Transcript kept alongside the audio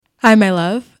Hi, my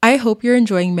love. I hope you're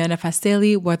enjoying Manifest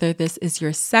Daily, whether this is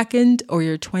your second or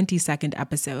your 22nd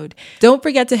episode. Don't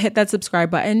forget to hit that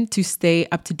subscribe button to stay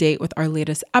up to date with our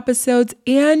latest episodes.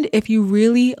 And if you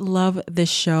really love this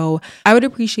show, I would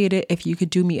appreciate it if you could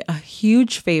do me a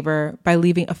huge favor by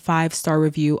leaving a 5-star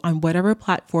review on whatever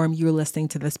platform you're listening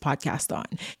to this podcast on.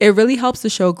 It really helps the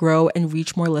show grow and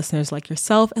reach more listeners like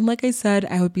yourself. And like I said,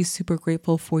 I would be super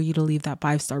grateful for you to leave that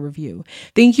 5-star review.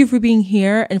 Thank you for being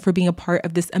here and for being a part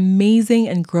of this amazing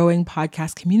and growing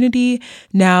podcast community.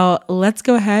 Now, let's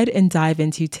go ahead and dive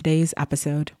into today's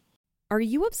episode. Are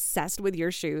you obsessed with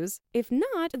your shoes? If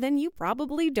not, then you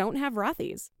probably don't have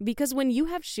Rothy's. Because when you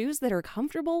have shoes that are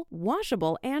comfortable,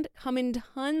 washable, and come in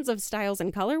tons of styles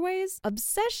and colorways,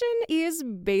 obsession is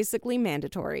basically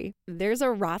mandatory. There's a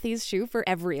Rothy's shoe for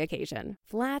every occasion.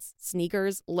 Flats,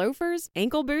 sneakers, loafers,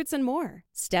 ankle boots, and more.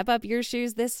 Step up your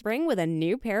shoes this spring with a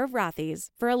new pair of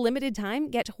Rothy's. For a limited time,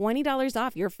 get $20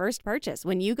 off your first purchase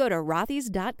when you go to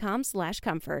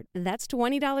rothys.com/comfort. That's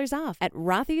 $20 off at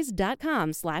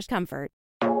rothys.com/comfort.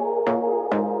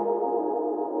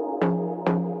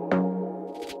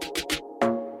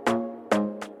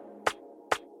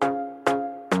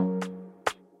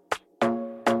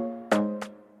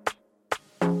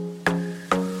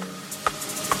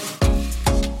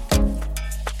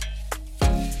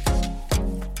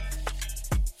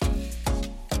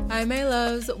 Hi, my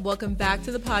loves. Welcome back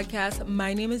to the podcast.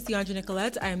 My name is Deandra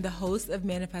Nicolette. I am the host of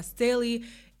Manifest Daily.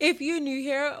 If you're new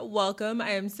here, welcome.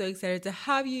 I am so excited to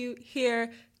have you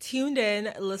here, tuned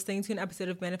in, listening to an episode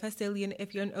of Manifest Daily. And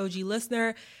if you're an OG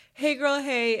listener, hey girl,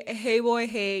 hey boy,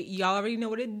 hey, y'all already know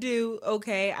what to do,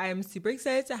 okay? I am super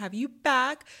excited to have you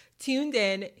back, tuned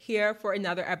in here for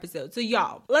another episode. So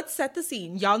y'all, let's set the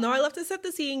scene. Y'all know I love to set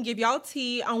the scene, give y'all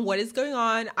tea on what is going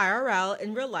on IRL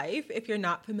in real life. If you're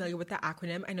not familiar with the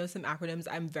acronym, I know some acronyms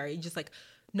I'm very just like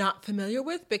not familiar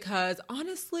with because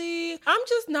honestly, I'm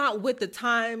just not with the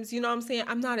times, you know what I'm saying?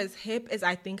 I'm not as hip as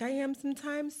I think I am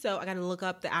sometimes, so I gotta look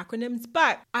up the acronyms,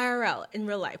 but IRL in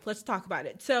real life, let's talk about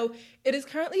it. So it is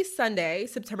currently Sunday,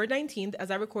 September 19th, as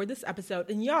I record this episode,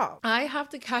 and y'all, I have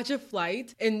to catch a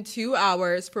flight in 2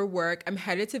 hours for work. I'm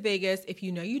headed to Vegas. If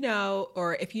you know, you know,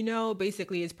 or if you know,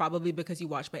 basically it's probably because you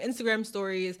watched my Instagram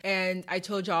stories, and I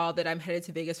told y'all that I'm headed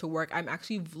to Vegas for work. I'm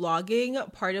actually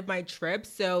vlogging part of my trip,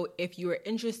 so if you are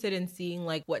interested in seeing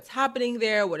like what's happening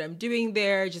there, what I'm doing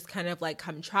there, just kind of like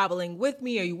come traveling with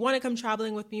me, or you want to come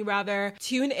traveling with me rather,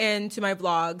 tune in to my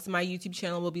vlogs. My YouTube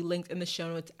channel will be linked in the show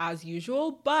notes as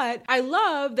usual, but I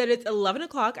love that it's 11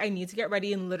 o'clock. I need to get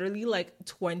ready in literally like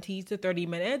 20 to 30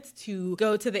 minutes to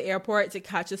go to the airport to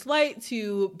catch this flight,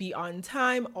 to be on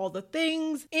time, all the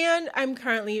things, and I'm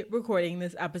currently recording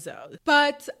this episode.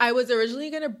 But I was originally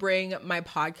going to bring my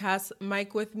podcast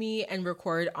mic with me and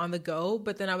record on the go,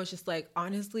 but then I was just like,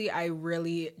 honestly, I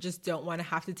really just don't want to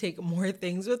have to take more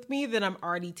things with me than I'm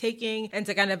already taking, and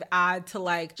to kind of add to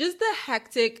like just the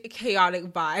hectic,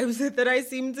 chaotic vibes that I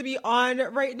seem to be on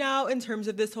right now in terms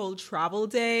of this whole travel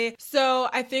day. So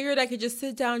I figured I could just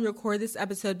sit down, record this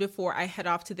episode before I head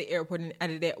off to the airport and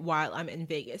edit it while I'm in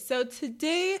Vegas. So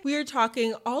today we are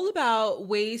talking all about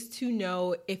ways to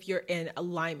know if you're in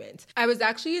alignment. I was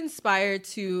actually inspired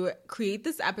to create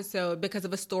this episode because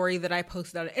of a story that I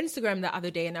posted on Instagram the other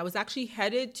day, and I was actually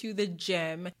headed to the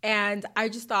gym, and I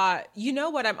just thought, you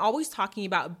know what, I'm always talking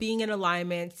about being in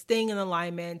alignment, staying in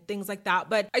alignment, things like that,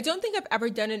 but I don't think I've ever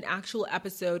done an actual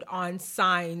episode on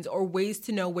signs or ways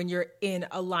to know when you're in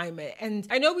alignment. And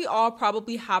I know we all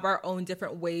probably have our own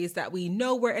different ways that we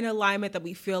know we're in alignment, that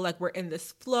we feel like we're in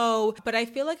this flow, but I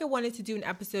feel like I wanted to do an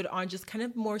episode on just kind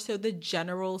of more so the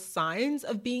general signs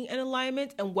of being in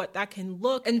alignment and what that can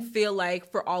look and feel like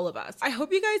for all of us. I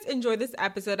hope you guys enjoy this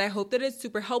episode. I hope that it's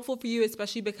super helpful for you,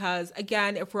 especially because,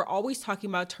 again, if we're always talking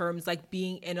about terms like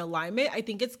being in alignment, I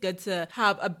think it's good to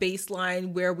have a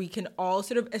baseline where we can all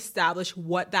sort of establish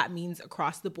what that means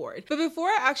across the board. But before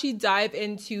I actually dive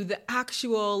into the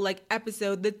actual like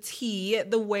episode, the tea,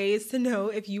 the ways to know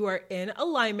if you are in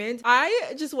alignment,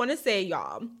 I just want to say,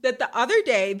 y'all, that the other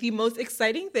day, the most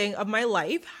exciting thing of my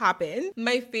life happened.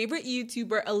 My favorite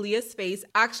YouTuber, Aaliyah Space,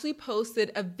 actually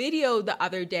posted a video the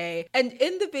other day, and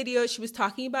in the video, she was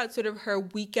talking about sort of her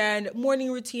weekend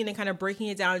morning routine and kind of breaking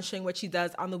it down, showing what she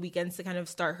does on the weekends to kind of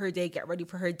start her day, get ready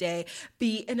for her day,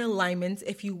 be in alignment,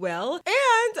 if you will.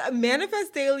 And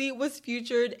Manifest Daily was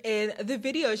featured in the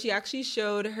video. She actually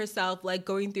showed herself like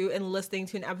going through and listening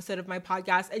to an episode of my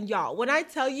podcast. And y'all, when I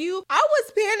tell you, I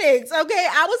was panicked, okay?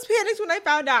 I was panicked when I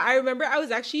found out. I remember I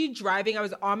was actually driving. I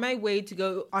was on my way to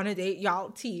go on a date.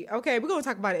 Y'all, tea, okay? We're going to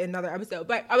talk about it in another episode.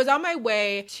 But I was on my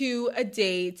way to a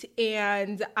date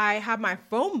and I had my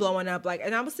phone blowing up, like,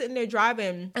 and I was sitting there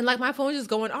driving and like my phone just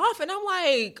going off and I'm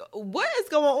like, what is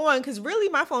going on? Because really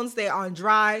my phone stay on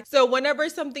dry. So whenever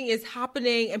something is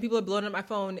happening and people are blowing up my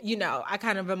phone, you know, I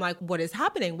kind of am like, what is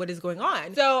happening? What is going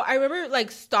on? So I remember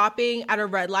like stopping at a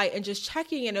red light and just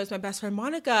checking, and it was my best friend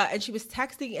Monica, and she was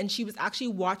texting and she was actually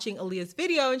watching Aaliyah's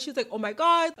video, and she was like, oh my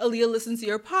God, Aaliyah listens to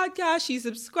your podcast. She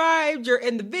subscribed. You're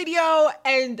in the video.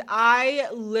 And I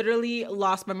literally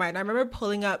lost my mind. I remember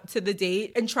pulling up to the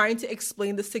date and trying to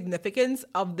explain the significance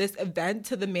of this event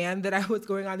to the man that I was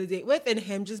going on the date with, and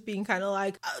him just being kind of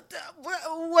like,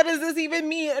 what does this even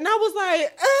mean? And I was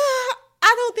like,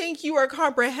 I don't think you are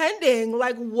comprehending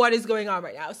like what is going on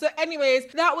right now. So anyways,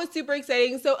 that was super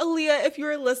exciting. So Aaliyah, if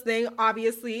you're listening,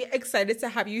 obviously excited to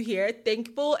have you here.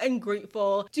 Thankful and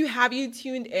grateful to have you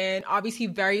tuned in. Obviously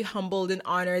very humbled and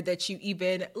honored that you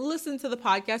even listened to the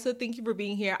podcast. So thank you for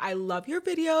being here. I love your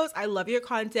videos. I love your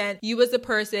content. You as a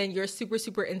person, you're super,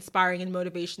 super inspiring and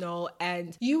motivational,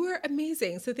 and you were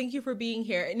amazing. So thank you for being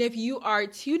here. And if you are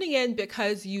tuning in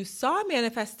because you saw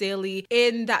Manifest Daily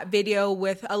in that video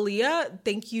with Aaliyah,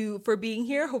 thank you for being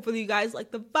here. Hopefully you guys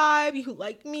like the vibe, you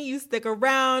like me, you stick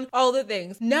around, all the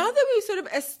things. Now that we've sort of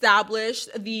established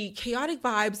the chaotic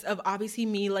vibes of obviously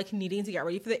me like needing to get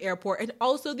ready for the airport and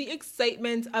also the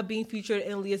excitement of being featured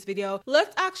in Aaliyah's video,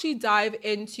 let's actually dive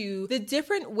into the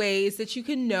different ways that you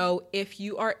can know if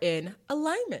you are in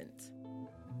alignment.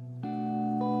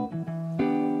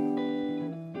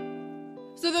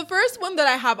 So the first one that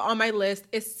I have on my list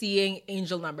is seeing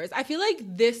angel numbers. I feel like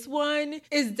this one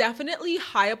is definitely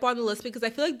high up on the list because I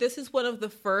feel like this is one of the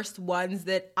first ones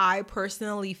that I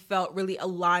personally felt really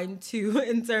aligned to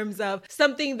in terms of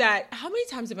something that, how many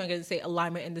times am I going to say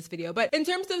alignment in this video? But in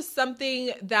terms of something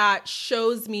that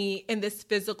shows me in this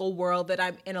physical world that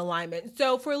I'm in alignment.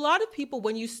 So for a lot of people,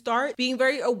 when you start being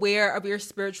very aware of your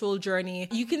spiritual journey,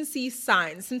 you can see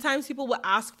signs. Sometimes people will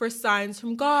ask for signs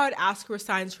from God, ask for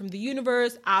signs from the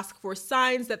universe, ask for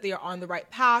signs that they are on the right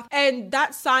path. And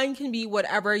that sign can be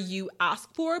whatever you ask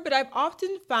for. But I've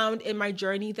often found in my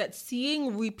journey that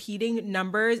seeing repeating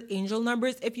numbers, angel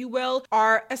numbers, if you will,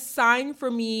 are a sign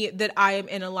for me that I am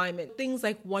in alignment. Things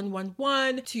like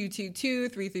 111, 222,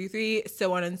 333,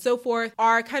 so on and so forth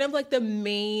are kind of like the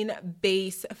main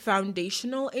base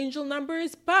foundational angel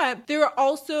numbers. But there are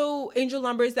also angel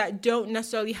numbers that don't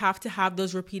necessarily have to have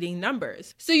those repeating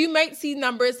numbers. So you might see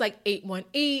numbers like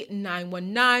 818, 919,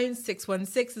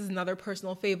 616 is another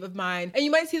personal fave of mine. And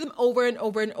you might see them over and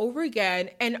over and over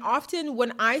again. And often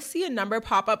when I see a number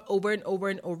pop up over and over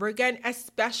and over again,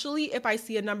 especially if I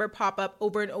see a number pop up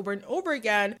over and over and over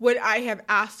again, when I have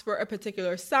asked for a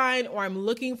particular sign or I'm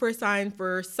looking for a sign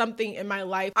for something in my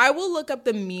life, I will look up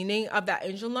the meaning of that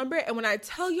angel number. And when I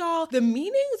tell y'all, the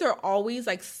meanings are always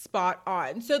like spot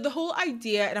on. So the whole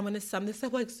idea, and I'm going to sum this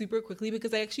up like super quickly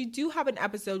because I actually do have an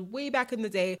episode way back in the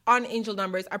day on angel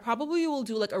numbers. I probably will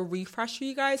do like a refresh for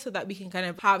you guys so that we can kind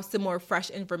of have some more fresh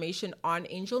information on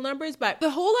angel numbers. But the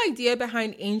whole idea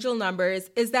behind angel numbers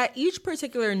is that each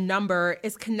particular number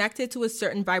is connected to a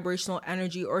certain vibrational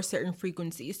energy or certain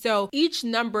frequency. So each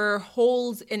number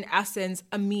holds in essence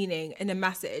a meaning and a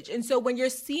message. And so when you're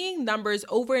seeing numbers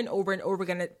over and over and over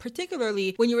again,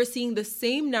 particularly when you are seeing the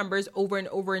same numbers over and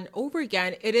over and over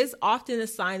again, it is often a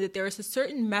sign that there is a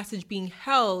certain message being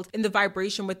held in the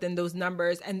vibration within those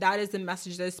numbers. And that is a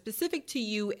message that is specific to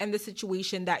you and the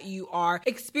situation that you are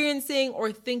experiencing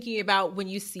or thinking about when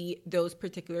you see those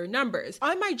particular numbers.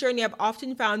 On my journey, I've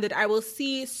often found that I will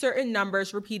see certain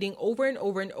numbers repeating over and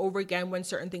over and over again when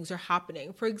certain things are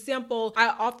happening. For example, I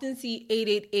often see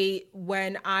 888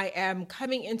 when I am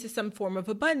coming into some form of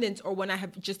abundance or when I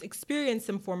have just experienced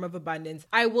some form of abundance.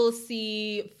 I will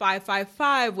see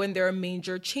 555 when there are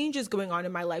major changes going on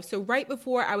in my life. So right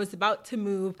before I was about to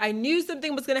move, I knew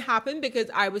something was going to happen because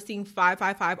I was seeing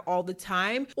 555 all the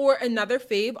time. Or another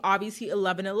fave, obviously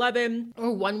 1111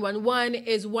 or 111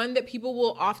 is one that people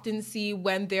will often see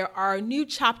when there are new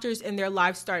chapters in their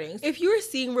life starting. If you're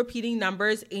seeing repeating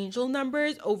numbers, angel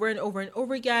numbers over and over and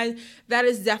over again, that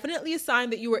is definitely a sign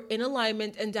that you are in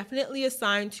alignment and definitely a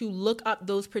sign to look up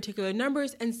those particular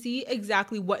numbers and see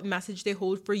exactly what message they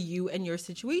hold for you and your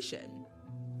situation.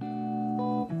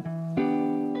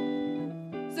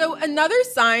 So another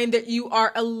sign that you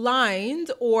are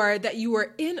aligned or that you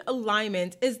are in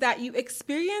alignment is that you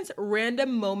experience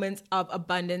random moments of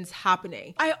abundance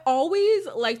happening. I always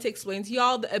like to explain to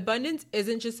y'all that abundance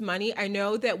isn't just money. I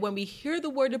know that when we hear the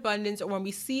word abundance or when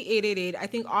we see 888, I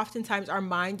think oftentimes our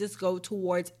mind just go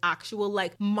towards actual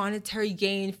like monetary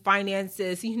gain,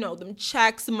 finances, them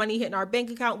checks, money hitting our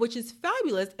bank account, which is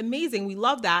fabulous, amazing. We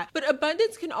love that. But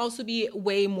abundance can also be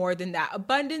way more than that.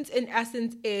 Abundance in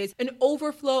essence is an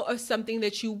overflow overflow of something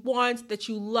that you want, that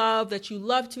you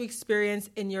love to experience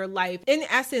in your life. In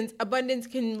essence, abundance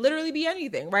can literally be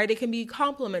anything, right? It can be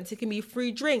compliments, it can be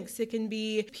free drinks, it can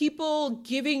be people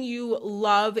giving you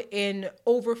love in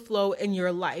overflow in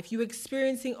your life, you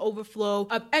experiencing overflow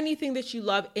of anything that you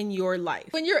love in your life.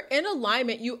 When you're in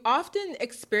alignment, you often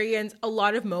experience a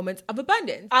lot of moments of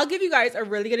abundance. I'll give you guys a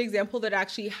really good example that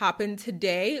actually happened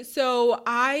today. So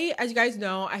as you guys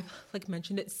know, I've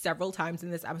mentioned it several times in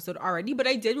this episode already, but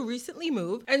I did recently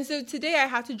move. And so today I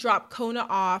had to drop Kona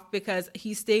off because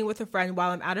he's staying with a friend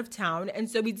while I'm out of town. And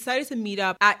so we decided to meet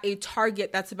up at a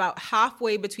Target that's about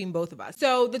halfway between both of us.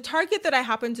 So the Target that I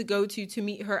happened to go to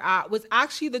meet her at was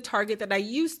actually the Target that I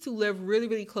used to live really,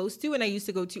 really close to and I used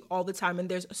to go to all the time. And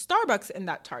there's a Starbucks in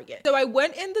that Target. So I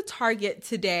went in the Target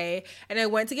today and I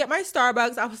went to get my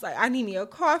Starbucks. I was like, I need me a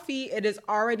coffee. It has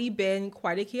already been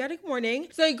quite a chaotic morning.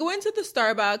 So I go into the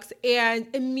Starbucks and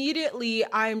immediately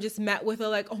I'm just met with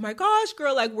a oh my gosh,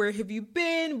 girl, where have you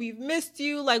been? We've missed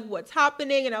you. What's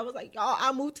happening? And I was like, y'all,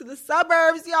 I moved to the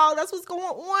suburbs, y'all. That's what's going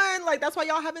on. That's why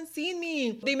y'all haven't seen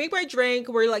me. They make my drink.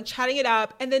 We're chatting it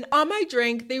up. And then on my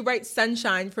drink, they write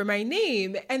Sunshine for my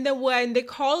name. And then when they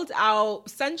called out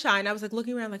Sunshine, I was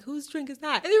looking around whose drink is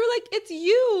that? And they were like, it's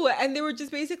you. And they were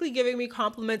just basically giving me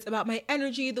compliments about my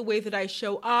energy, the way that I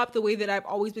show up, the way that I've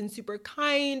always been super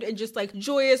kind and just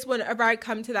joyous whenever I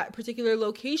come to that particular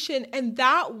location. And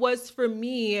that was for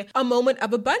me a moment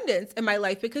of abundance in my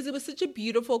life because it was such a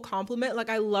beautiful compliment.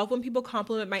 I love when people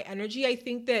compliment my energy. I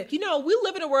think that, we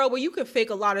live in a world where you can fake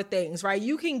a lot of things, right?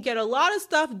 You can get a lot of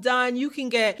stuff done. You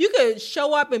can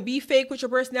show up and be fake with your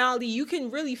personality. You can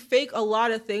really fake a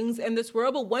lot of things in this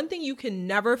world. But one thing you can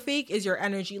never fake is your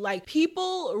energy.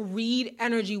 People read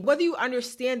energy. Whether you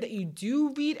understand that you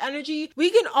do read energy, we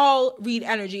can all read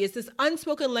energy. It's this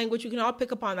unspoken language. We can all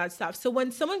pick up on that stuff. So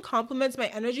when someone compliments my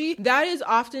energy, that is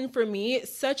often for me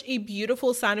such a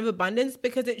beautiful sign of abundance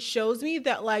because it shows me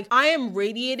that I am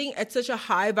radiating at such a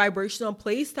high vibrational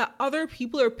place that other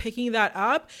people are picking that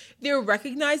up. They're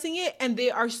recognizing it and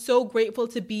they are so grateful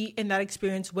to be in that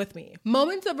experience with me.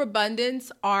 Moments of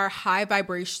abundance are high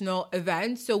vibrational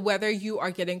events. So whether you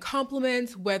are getting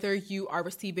compliments, whether you are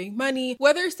receiving money,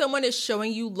 whether someone is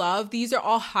showing you love, these are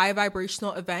all high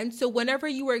vibrational events. So whenever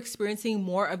you are experiencing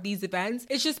more of these events,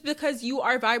 it's just because you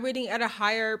are vibrating at a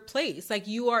higher place.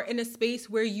 You are in a space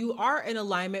where you are in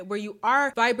alignment, where you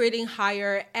are vibrating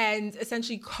higher and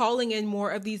essentially calling in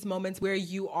more of these moments where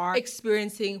you are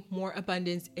experiencing more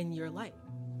abundance in your life.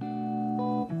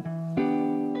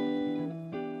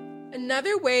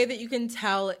 Another way that you can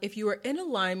tell if you are in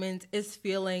alignment is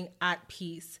feeling at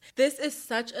peace. This is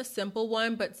such a simple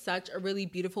one, but such a really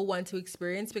beautiful one to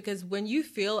experience because when you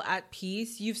feel at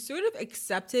peace, you've sort of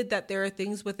accepted that there are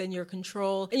things within your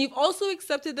control and you've also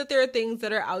accepted that there are things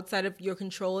that are outside of your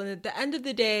control. And at the end of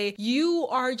the day, you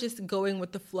are just going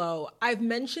with the flow. I've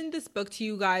mentioned this book to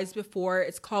you guys before.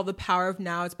 It's called The Power of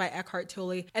Now. It's by Eckhart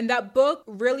Tolle. And that book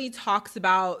really talks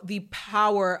about the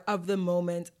power of the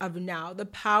moment of now, the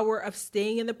power of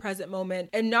staying in the present moment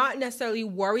and not necessarily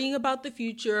worrying about the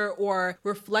future or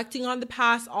reflecting on the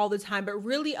past all the time, but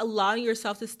really allowing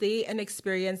yourself to stay and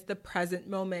experience the present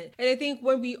moment. And I think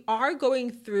when we are going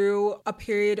through a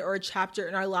period or a chapter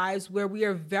in our lives where we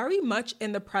are very much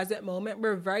in the present moment,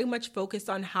 we're very much focused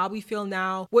on how we feel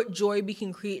now, what joy we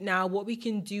can create now, what we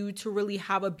can do to really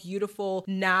have a beautiful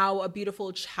now, a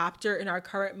beautiful chapter in our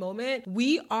current moment,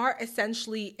 we are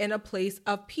essentially in a place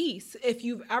of peace. If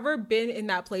you've ever been in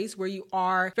that place where you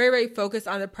are very, very focused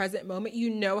on the present moment, you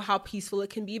know how peaceful it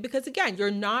can be because again, you're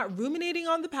not ruminating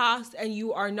on the past and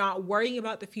you are not worrying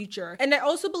about the future. And I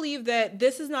also believe that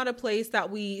this is not a place that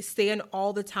we stay in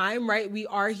all the time, right? We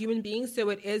are human beings, so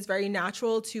it is very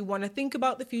natural to want to think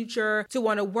about the future, to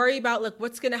want to worry about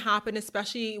what's going to happen,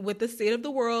 especially with the state of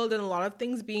the world and a lot of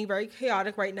things being very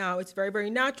chaotic right now. It's very, very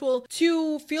natural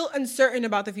to feel uncertain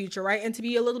about the future, right? And to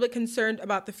be a little bit concerned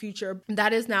about the future.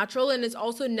 That is natural. And it's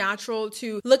also natural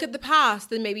to look at the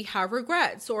past and maybe have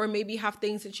regrets or maybe have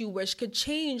things that you wish could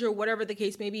change or whatever the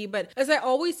case may be. But as I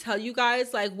always tell you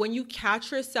guys, when you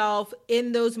catch yourself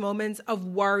in those moments of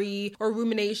worry or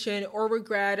rumination or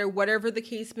regret or whatever the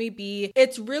case may be,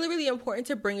 it's really, really important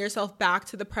to bring yourself back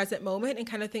to the present moment and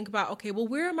kind of think about, okay, well,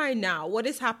 where am I now? What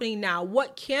is happening now?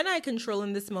 What can I control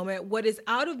in this moment? What is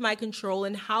out of my control?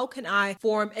 And how can I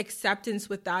form acceptance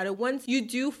with that? And once you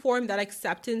do form that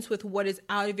acceptance with what is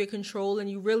out of your control and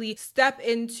you really step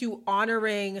into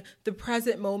honoring the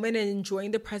present moment and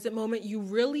enjoying the present moment, you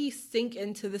really sink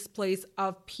into this place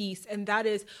of peace. And that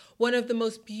is one of the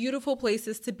most beautiful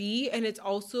places to be. And it's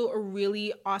also a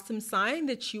really awesome sign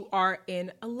that you are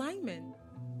in alignment.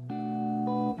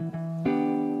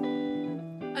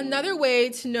 Another way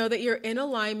to know that you're in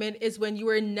alignment is when you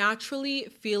are naturally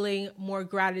feeling more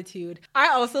gratitude. I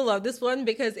also love this one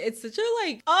because it's such a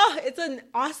it's an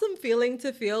awesome feeling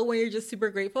to feel when you're just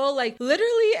super grateful. Like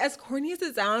literally, as corny as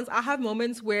it sounds, I have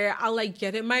moments where I'll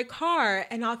get in my car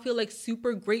and I'll feel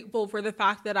super grateful for the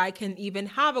fact that I can even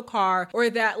have a car, or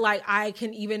that I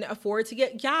can even afford to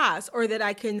get gas, or that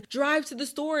I can drive to the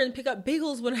store and pick up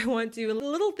bagels when I want to, and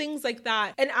little things like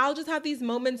that. And I'll just have these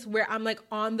moments where I'm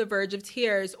on the verge of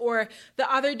tears. Or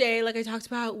the other day, I talked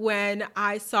about when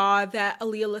I saw that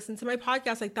Aaliyah listened to my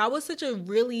podcast, that was such a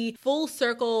really full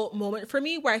circle moment for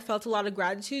me where I felt a lot of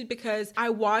gratitude, because I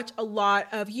watch a lot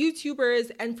of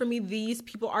YouTubers, and for me, these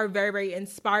people are very, very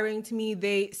inspiring to me.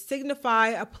 They signify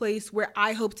a place where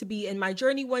I hope to be in my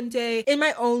journey one day, in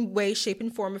my own way, shape,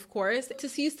 and form, of course. To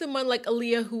see someone like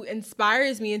Aaliyah who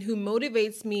inspires me and who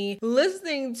motivates me,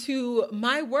 listening to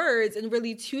my words and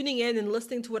really tuning in and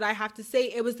listening to what I have to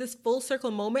say, it was this full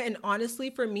circle moment. And honestly,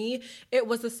 for me, it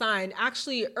was a sign.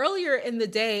 Actually, earlier in the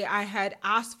day, I had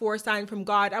asked for a sign from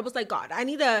God. I was like, God, I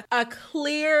need a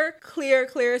clear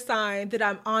sign that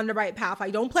I'm on the right path.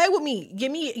 Don't play with me.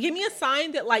 Give me a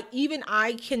sign that even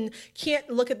I can't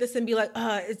look at this and be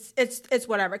it's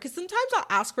whatever. Because sometimes I'll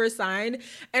ask for a sign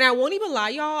and I won't even lie,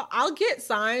 y'all. I'll get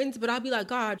signs, but I'll be like,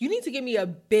 God, you need to give me a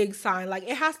big sign.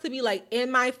 It has to be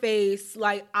in my face.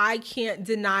 I can't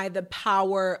deny the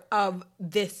power of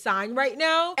this sign right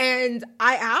now. And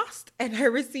I asked and I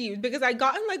received, because I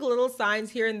gotten little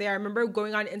signs here and there. I remember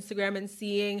going on Instagram and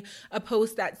seeing a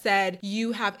post that said,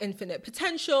 you have infinite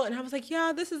potential. And I was like,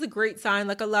 yeah, this is a great sign.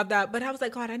 I love that. But I was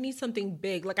like, God, I need something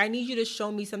big. I need you to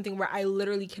show me something where I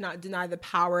literally cannot deny the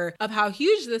power of how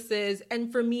huge this is.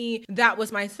 And for me, that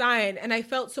was my sign. And I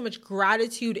felt so much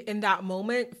gratitude in that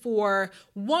moment for,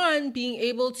 one, being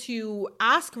able to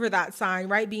ask for that sign,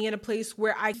 right? Being in a place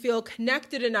where I feel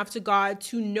connected enough to God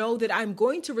to know that I'm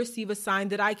going to receive a sign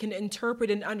that I can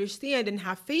interpret and understand and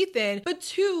have faith in. But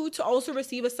two, to also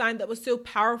receive a sign that was so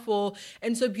powerful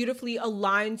and so beautifully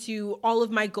aligned to all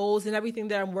of my goals and everything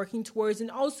that I'm working towards,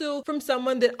 and also from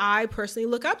someone that I personally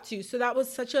look up to. So that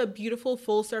was such a beautiful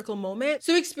full circle moment.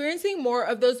 So experiencing more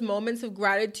of those moments of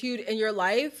gratitude in your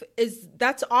life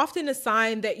that's often a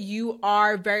sign that you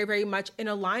are very, very much in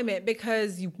alignment,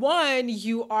 because one,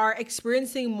 you are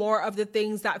experiencing more of the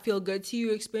things that feel good to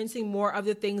you, experiencing more of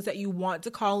the things that you want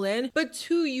to call in. But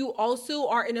two, you also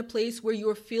are in a place where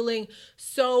you're feeling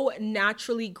so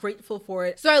naturally grateful for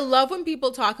it. So I love when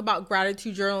people talk about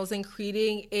gratitude journals and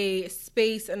creating a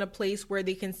space and a place where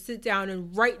they can sit down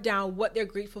and write down what they're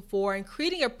grateful for, and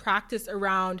creating a practice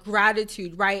around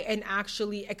gratitude, right? And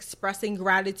actually expressing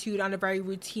gratitude on a very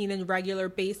routine and regular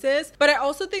basis. But I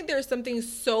also think there's something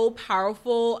so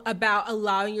powerful about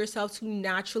allowing yourself to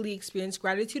naturally experience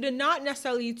gratitude and not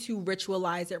necessarily to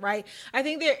ritualize it, right? I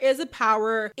think there is a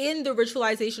power in the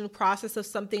ritualization process of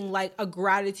something like a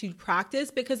gratitude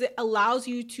practice, because it allows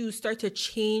you to start to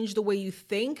change the way you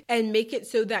think and make it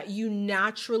so that you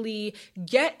naturally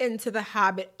get into the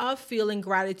habit of feeling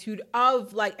gratitude,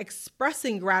 of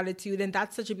expressing gratitude. And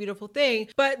that's such a beautiful thing.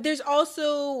 But there's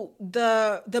also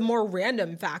the more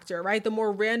random factor, right? The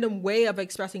more random way of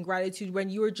expressing gratitude, when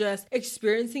you are just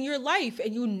experiencing your life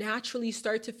and you naturally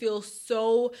start to feel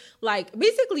so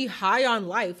basically high on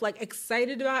life,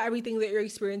 excited about everything that you're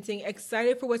experiencing,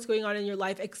 excited for what's going on in your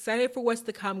life, excited for what's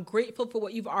to come, grateful for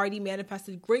what you've already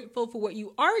manifested, grateful for what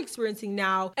you are experiencing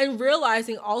now, and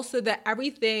realizing also that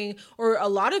everything, or a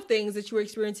lot of things that you are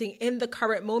experiencing in the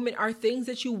current moment, are things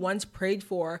that you once prayed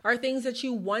for, are things that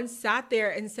you once sat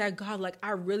there and said, God,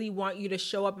 I really want you to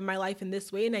show up in my life in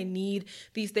this way, and I need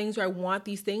these things, or I want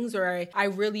these things, or I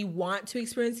really want to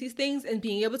experience these things. And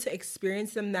being able to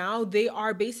experience them now, they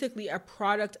are basically a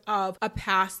product of a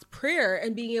past prayer,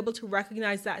 and being able to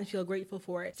recognize that and feel grateful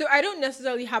for it. So I don't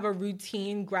necessarily have a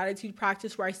routine gratitude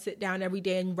practice where I sit down every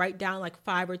day and write down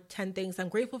 5 or 10 things I'm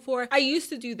grateful for. I used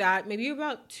to do that maybe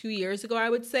about 2 years ago, I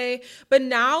would say. But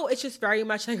now it's just very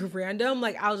much random.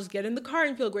 I'll just get in the car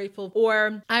and feel grateful,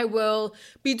 or I will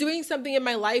be doing something in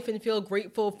my life and feel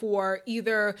grateful for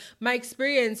either my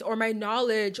experience or my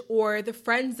knowledge, or the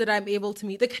friends that I'm able to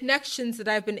meet, the connections that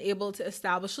I've been able to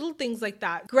establish, little things like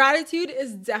that. Gratitude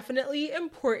is definitely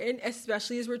important,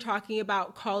 especially as we're talking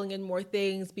about calling in more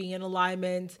things, being in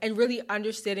alignment, and really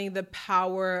understanding the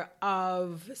power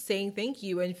of saying thank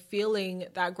you and feeling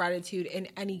that gratitude in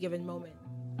any given moment.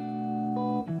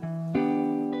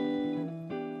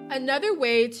 Another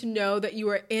way to know that you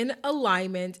are in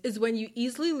alignment is when you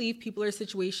easily leave people or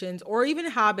situations or even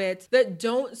habits that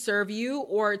don't serve you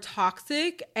or are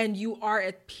toxic, and you are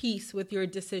at peace with your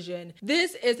decision.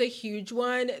 This is a huge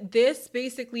one. This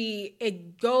basically,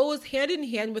 it goes hand in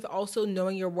hand with also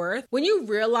knowing your worth. When you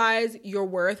realize your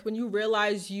worth, when you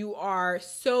realize you are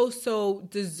so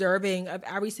deserving of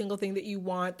every single thing that you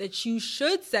want, that you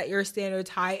should set your standards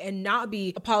high and not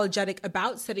be apologetic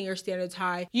about setting your standards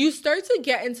high, you start to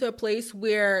get into a place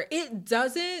where it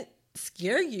doesn't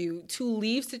scare you to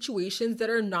leave situations that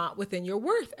are not within your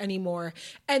worth anymore.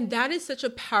 And that is such a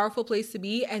powerful place to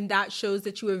be. And that shows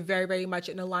that you are very, very much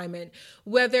in alignment.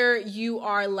 Whether you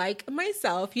are like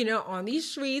myself, on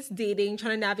these streets dating,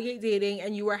 trying to navigate dating,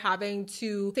 and you are having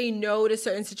to say no to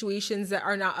certain situations that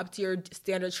are not up to your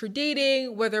standards for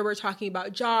dating, whether we're talking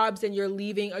about jobs and you're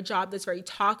leaving a job that's very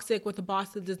toxic with a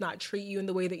boss that does not treat you in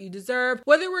the way that you deserve,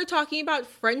 whether we're talking about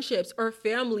friendships or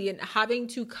family and having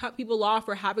to cut people off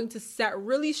or having to set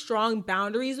really strong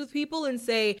boundaries with people and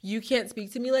say, you can't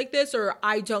speak to me like this, or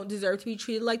I don't deserve to be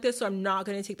treated like this, so I'm not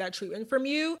going to take that treatment from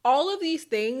you. All of these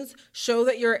things show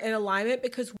that you're in alignment,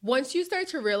 because once you start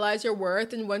to realize your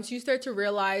worth, and once you start to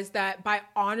realize that by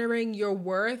honoring your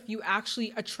worth, you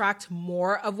actually attract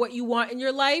more of what you want in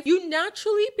your life, you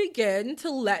naturally begin to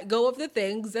let go of the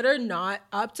things that are not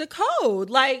up to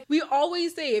code. Like we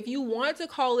always say, if you want to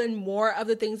call in more of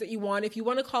the things that you want, if you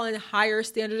want to call in higher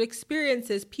standard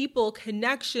experiences, people,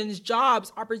 connections,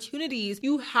 jobs, opportunities,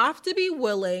 you have to be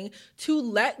willing to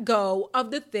let go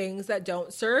of the things that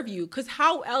don't serve you. Because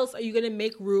how else are you going to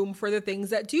make room for the things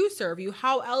that do serve you?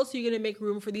 How else are you going to make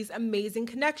room for these amazing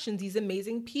connections, these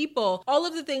amazing people, all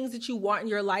of the things that you want in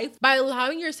your life? By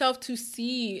allowing yourself to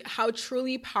see how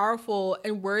truly powerful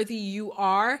and worthy you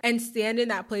are and stand in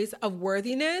that place of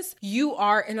worthiness, you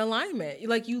are in alignment.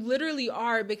 Like you literally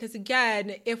are, because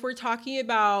again, if we're talking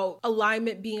about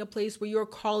alignment being a place where you're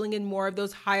calling in more of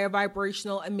those higher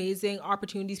vibrational, amazing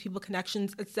opportunities, people,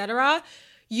 connections, etc.,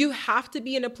 you have to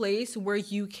be in a place where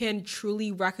you can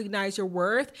truly recognize your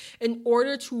worth in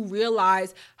order to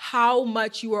realize how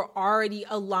much you are already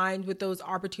aligned with those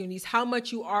opportunities, how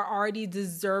much you are already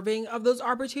deserving of those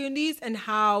opportunities, and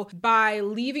how by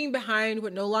leaving behind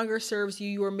what no longer serves you,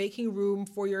 you are making room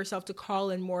for yourself to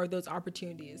call in more of those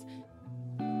opportunities.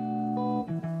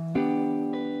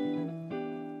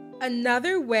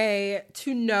 Another way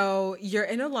to know you're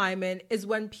in alignment is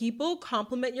when people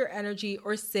compliment your energy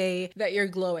or say that you're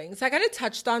glowing. So I kind of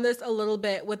touched on this a little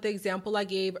bit with the example I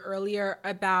gave earlier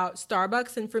about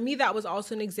Starbucks. And for me, that was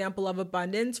also an example of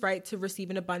abundance, right? To receive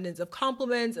an abundance of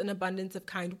compliments, an abundance of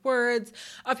kind words,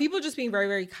 of people just being very,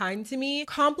 very kind to me.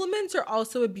 Compliments are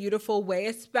also a beautiful way,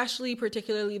 especially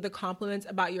particularly the compliments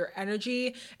about your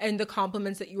energy and the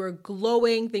compliments that you are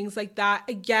glowing, things like that.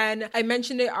 Again, I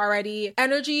mentioned it already.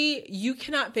 Energy, you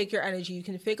cannot fake your energy. You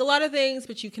can fake a lot of things,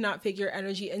 but you cannot fake your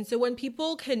energy. And so when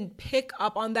people can pick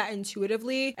up on that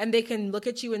intuitively, and they can look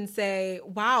at you and say,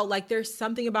 wow, like there's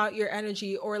something about your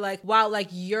energy, or like, wow, like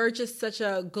you're just such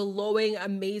a glowing,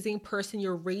 amazing person.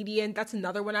 You're radiant. That's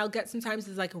another one I'll get sometimes,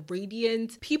 is like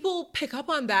radiant. People pick up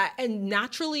on that and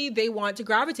naturally they want to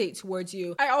gravitate towards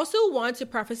you. I also want to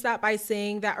preface that by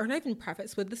saying that, or not even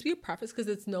preface, would this be a preface? Because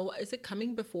is it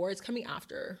coming before? It's coming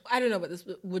after. I don't know what this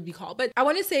would be called, but I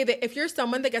want to say that if you're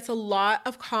someone that gets a lot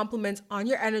of compliments on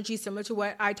your energy, similar to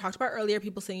what I talked about earlier,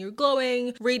 people saying you're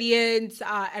glowing, radiant,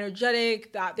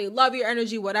 energetic, that they love your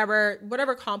energy,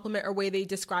 whatever compliment or way they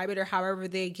describe it, or however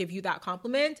they give you that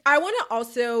compliment, I want to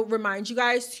also remind you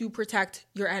guys to protect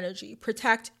your energy,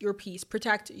 protect your peace,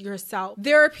 protect yourself.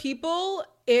 There are people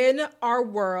in our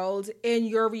world, in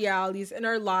your realities, in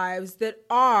our lives, that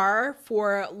are,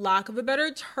 for lack of a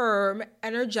better term,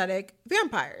 energetic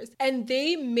vampires. And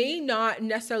they may not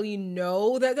necessarily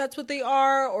know that that's what they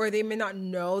are, or they may not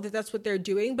know that that's what they're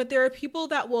doing, but there are people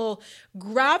that will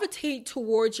gravitate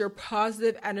towards your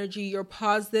positive energy, your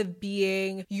positive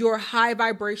being, your high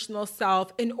vibrational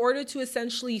self, in order to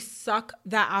essentially suck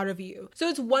that out of you. So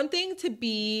it's one thing to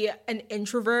be an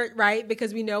introvert, right?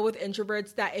 Because we know with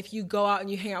introverts that if you go out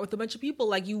and you hang out with a bunch of people,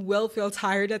 like you will feel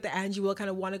tired at the end. You will kind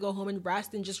of want to go home and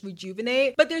rest and just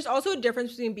rejuvenate. But there's also a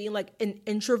difference between being like an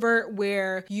introvert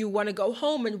where you want to go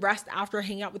home and rest after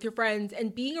hanging out with your friends,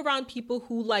 and being around people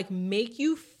who like make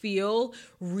you feel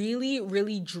really,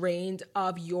 really drained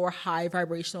of your high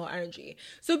vibrational energy.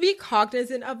 So be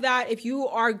cognizant of that. If you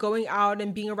are going out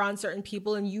and being around certain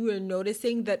people and you are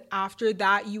noticing that after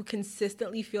that you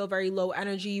consistently feel very low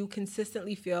energy, you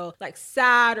consistently feel like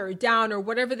sad or down or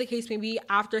whatever the case may be,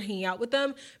 after hanging out with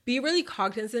them, be really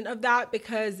cognizant of that,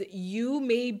 because you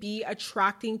may be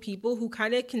attracting people who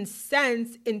kind of can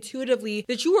sense intuitively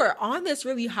that you are on this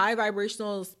really high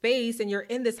vibrational space and you're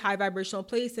in this high vibrational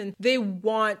place, and they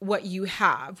want what you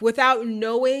have without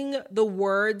knowing the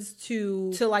words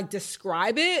to like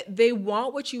describe it. They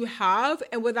want what you have,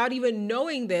 and without even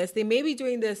knowing this, they may be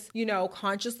doing this,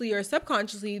 consciously or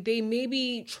subconsciously. They may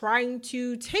be trying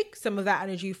to take some of that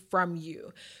energy from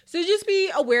you. So just be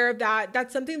aware of that.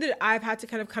 That's something that I've had to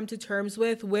kind of come to terms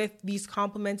with these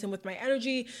compliments and with my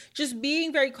energy. Just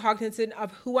being very cognizant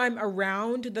of who I'm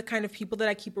around, the kind of people that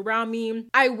I keep around me.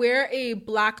 I wear a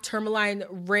black tourmaline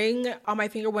ring on my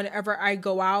finger whenever I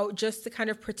go out, just to kind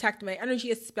of protect my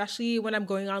energy, especially when I'm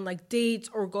going on like dates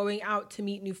or going out to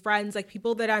meet new friends, like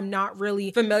people that I'm not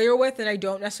really familiar with and I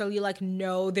don't necessarily like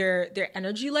know their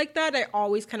energy like that. I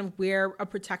always kind of wear a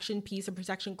protection piece, a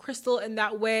protection crystal in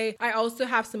that way. I also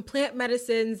have some plant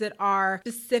medicines that are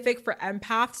specific for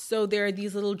empaths. So there are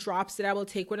these little drops that I will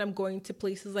take when I'm going to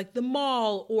places like the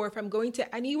mall, or if I'm going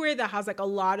to anywhere that has like a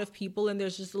lot of people and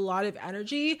there's just a lot of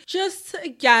energy. Just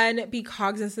again, be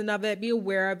cognizant of it, be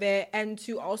aware of it, and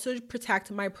to also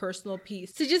protect my personal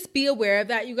peace. So just be aware of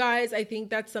that, you guys. I think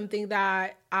that's something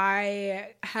that I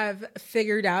have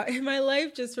figured out in my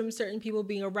life just from certain people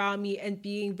being around me and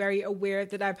being very aware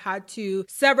that I've had to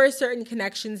sever certain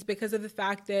connections because of the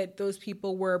fact that those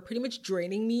people were pretty much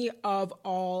draining me of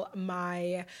all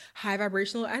my high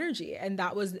vibrational energy, and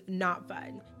that was not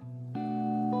fun.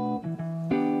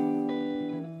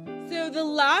 So the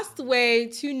last way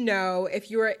to know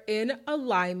if you are in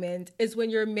alignment is when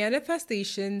your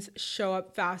manifestations show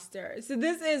up faster. So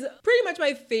this is pretty much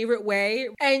my favorite way.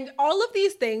 And all of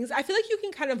these things, I feel like you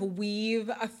can kind of weave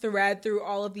a thread through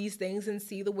all of these things and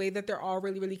see the way that they're all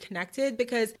really, really connected,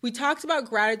 because we talked about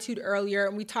gratitude earlier,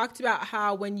 and we talked about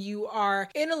how when you are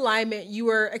in alignment, you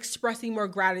are expressing more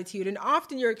gratitude. And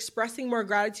often you're expressing more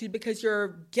gratitude because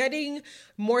you're getting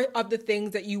more of the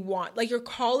things that you want. Like you're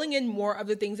calling in more of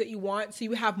the things that you want. So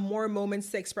you have more moments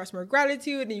to express more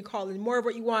gratitude, and you call in more of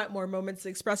what you want, more moments to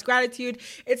express gratitude.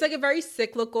 It's like a very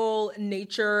cyclical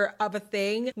nature of a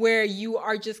thing where you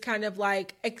are just kind of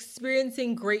like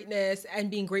experiencing greatness and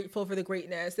being grateful for the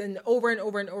greatness, and over and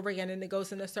over again, and it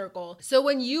goes in a circle. So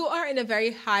when you are in a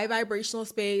very high vibrational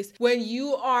space, when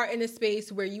you are in a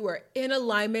space where you are in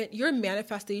alignment, your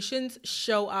manifestations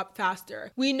show up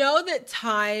faster. We know that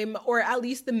time, or at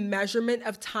least the measurement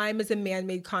of time, is a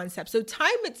man-made concept. So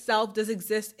time itself does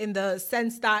exist in the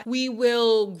sense that we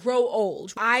will grow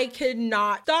old. I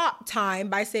cannot stop time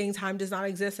by saying time does not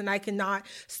exist, and I cannot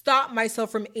stop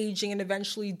myself from aging and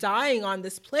eventually dying on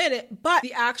this planet. But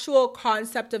the actual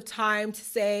concept of time, to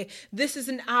say this is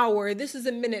an hour, this is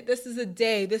a minute, this is a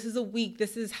day, this is a week,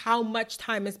 this is how much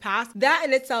time has passed, that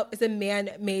in itself is a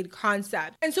man-made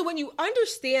concept. And so when you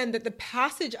understand that the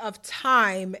passage of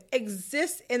time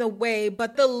exists in a way,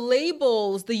 but the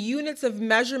labels, the units of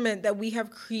measurement that we have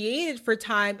created for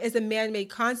time is a man-made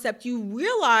concept, you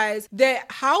realize that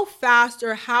how fast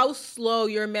or how slow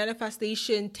your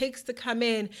manifestation takes to come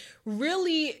in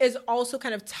really is also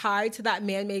kind of tied to that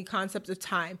man-made concept of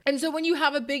time. And so when you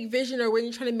have a big vision, or when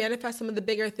you're trying to manifest some of the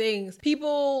bigger things,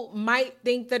 people might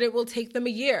think that it will take them a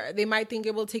year. They might think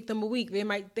it will take them a week. They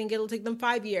might think it'll take them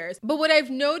 5 years. But what I've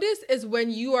noticed is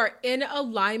when you are in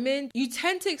alignment, you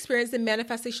tend to experience the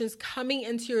manifestations coming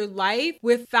into your life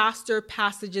with faster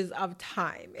passages of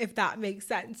time, if that makes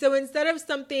sense. So instead of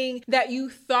something that you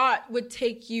thought would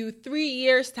take you 3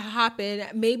 years to happen,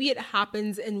 maybe it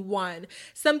happens in one.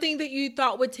 Something that you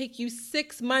thought would take you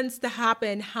 6 months to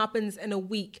happen happens in a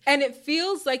week. And it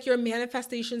feels like your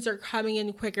manifestations are coming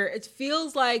in quicker. It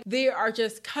feels like they are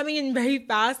just coming in very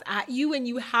fast at you, and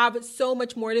you have so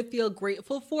much more to feel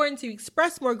grateful for and to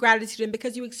express more gratitude. And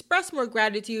because you express more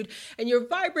gratitude and you're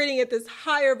vibrating at this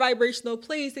higher vibrational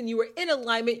place and you are in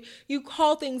alignment, you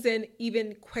call things in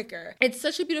even quicker. It's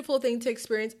such a beautiful thing to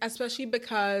experience, especially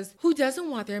because who doesn't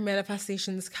want their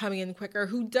manifestations coming in quicker?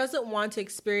 Who doesn't want to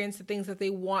experience the things that they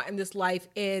want in this life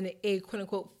in a quote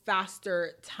unquote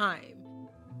faster time?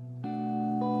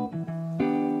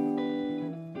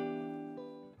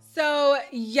 So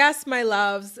yes, my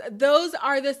loves, those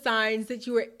are the signs that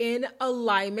you are in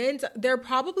alignment. There are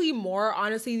probably more,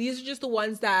 honestly. These are just the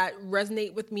ones that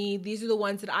resonate with me. These are the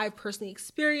ones that I've personally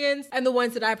experienced, and the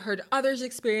ones that I've heard others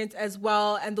experience as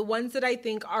well, and the ones that I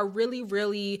think are really,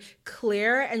 really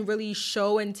clear and really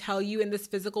show and tell you in this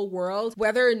physical world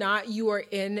whether or not you are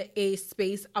in a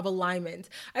space of alignment.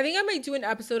 I think I might do an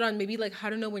episode on maybe like how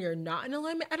to know when you're not in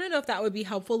alignment. I don't know if that would be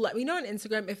helpful. Let me know on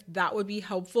Instagram if that would be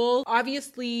helpful.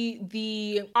 Obviously, the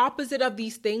the opposite of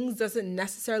these things doesn't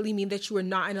necessarily mean that you are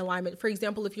not in alignment. For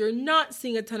example, if you're not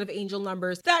seeing a ton of angel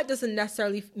numbers, that doesn't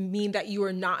necessarily mean that you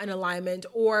are not in alignment.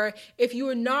 Or if you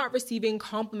are not receiving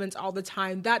compliments all the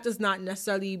time, that does not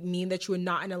necessarily mean that you are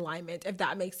not in alignment, if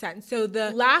that makes sense. So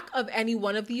the lack of any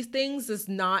one of these things does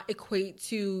not equate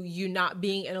to you not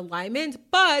being in alignment,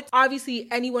 but obviously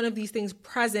any one of these things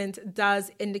present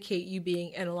does indicate you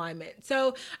being in alignment.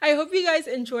 So I hope you guys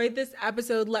enjoyed this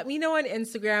episode. Let me know on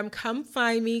Instagram. Come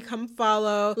find me, come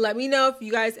follow. Let me know if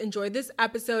you guys enjoyed this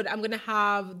episode. I'm going to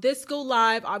have this go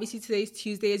live. Obviously today's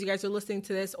Tuesday as you guys are listening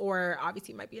to this, or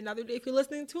obviously it might be another day if you're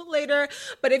listening to it later.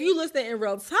 But if you listen in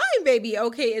real time, baby,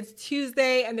 okay, it's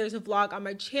Tuesday and there's a vlog on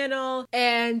my channel.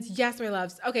 And yes, my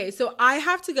loves. Okay, so I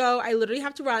have to go. I literally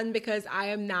have to run because I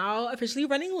am now officially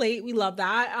running late. We love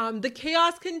that. The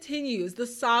chaos continues. The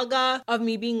saga of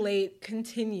me being late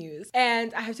continues.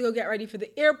 And I have to go get ready for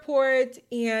the airport.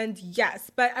 And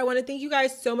yes, but I want to thank you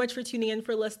guys so much for tuning in,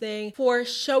 for listening, for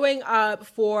showing up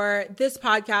for this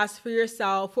podcast, for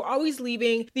yourself, for always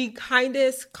leaving the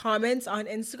kindest comments on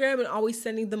Instagram and always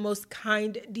sending the most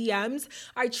kind DMs.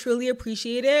 I truly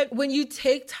appreciate it. When you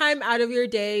take time out of your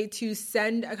day to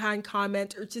send a kind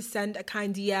comment or to send a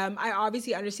kind DM, I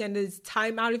obviously understand that it's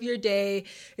time out of your day.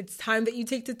 It's time that you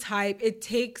take to type. It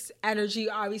takes energy,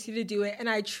 obviously, to do it. And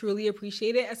I truly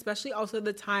appreciate it, especially also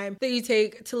the time that you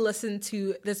take to listen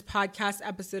to this podcast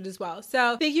episode as well.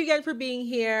 So thank you again for being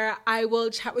here. I will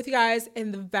chat with you guys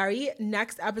in the very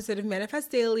next episode of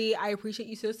Manifest Daily. I appreciate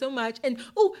you so much. And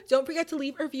don't forget to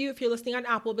leave a review if you're listening on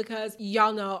Apple, because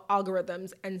y'all know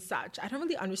algorithms and such. I don't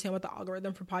really understand what the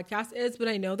algorithm for podcasts is, but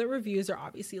I know that reviews are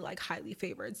obviously like highly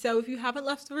favored. So if you haven't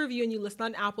left a review and you listen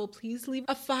on Apple, please leave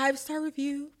a 5-star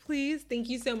review, please. Thank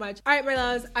you so much. All right, my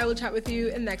loves, I will chat with you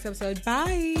in the next episode.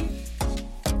 Bye.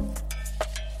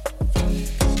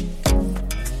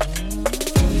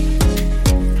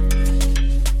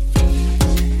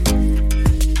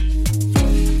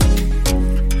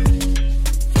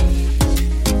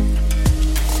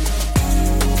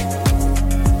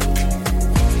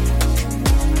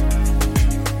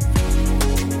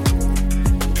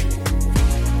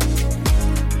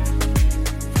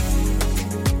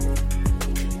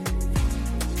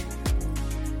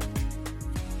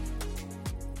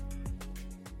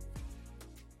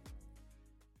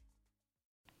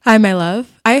 Hi, my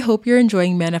love. I hope you're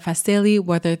enjoying Manifest Daily,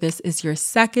 whether this is your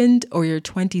second or your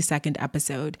 22nd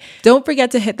episode. Don't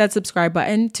forget to hit that subscribe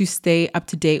button to stay up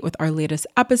to date with our latest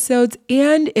episodes.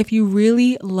 And if you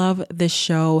really love this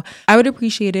show, I would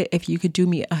appreciate it if you could do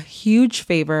me a huge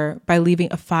favor by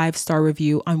leaving a 5-star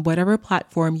review on whatever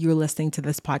platform you're listening to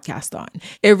this podcast on.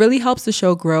 It really helps the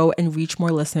show grow and reach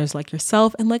more listeners like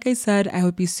yourself. And like I said, I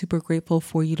would be super grateful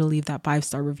for you to leave that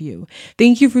 5-star review.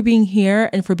 Thank you for being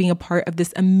here and for being a part of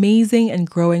this amazing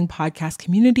and growing podcast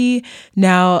community.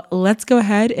 Now, let's go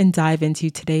ahead and dive into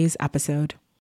today's episode.